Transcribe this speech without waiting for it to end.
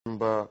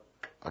remember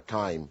a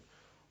time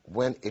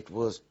when it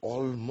was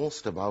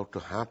almost about to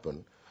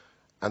happen,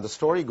 and the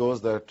story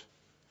goes that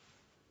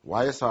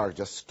YSR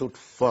just stood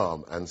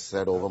firm and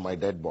said, over my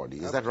dead body.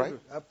 Is that right?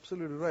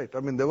 Absolutely right. I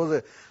mean, there was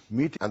a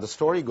meeting. And the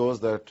story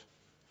goes that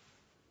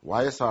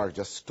YSR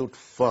just stood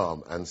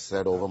firm and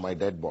said, over my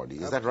dead body.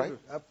 Is that right?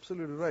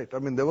 Absolutely right. I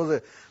mean, there was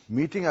a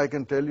meeting, I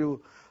can tell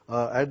you,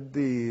 at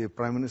the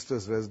Prime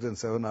Minister's residence,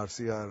 7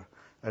 RCR,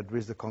 at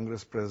which the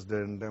Congress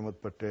President, Ahmed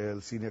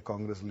Patel, senior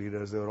Congress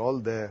leaders, they were all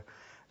there.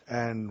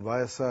 And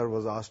YSR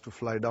was asked to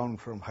fly down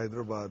from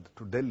Hyderabad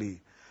to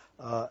Delhi.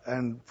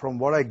 And from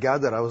what I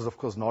gather, I was of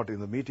course not in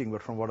the meeting,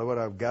 but from whatever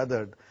I've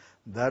gathered,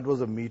 that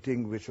was a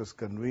meeting which was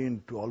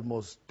convened to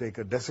almost take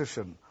a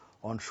decision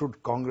on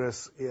should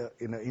Congress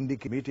in an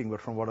indicate meeting,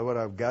 but from whatever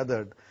I've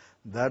gathered,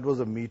 that was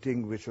a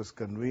meeting which was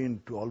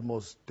convened to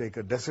almost take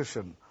a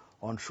decision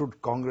on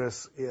should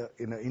Congress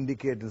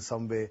indicate in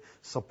some way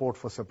support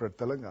for separate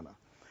Telangana.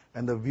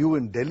 And the view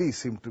in Delhi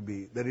seemed to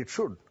be that it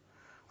should.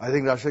 I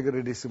think Rajshekar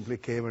Reddy simply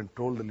came and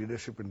told the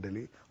leadership in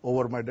Delhi,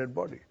 over my dead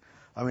body.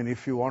 I mean,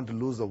 if you want to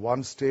lose the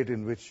one state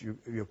in which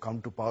you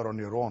come to power on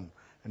your own,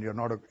 and you're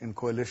not in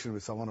coalition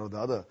with someone or the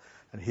other,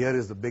 and here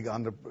is the big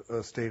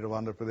state of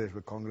Andhra Pradesh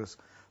where Congress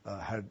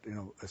had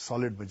a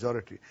solid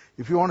majority.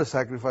 If you want to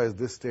sacrifice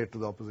this state to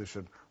the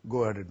opposition,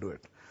 go ahead and do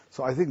it.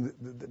 So I think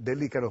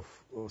Delhi kind of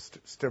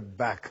stepped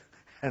back.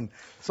 And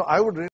so I would really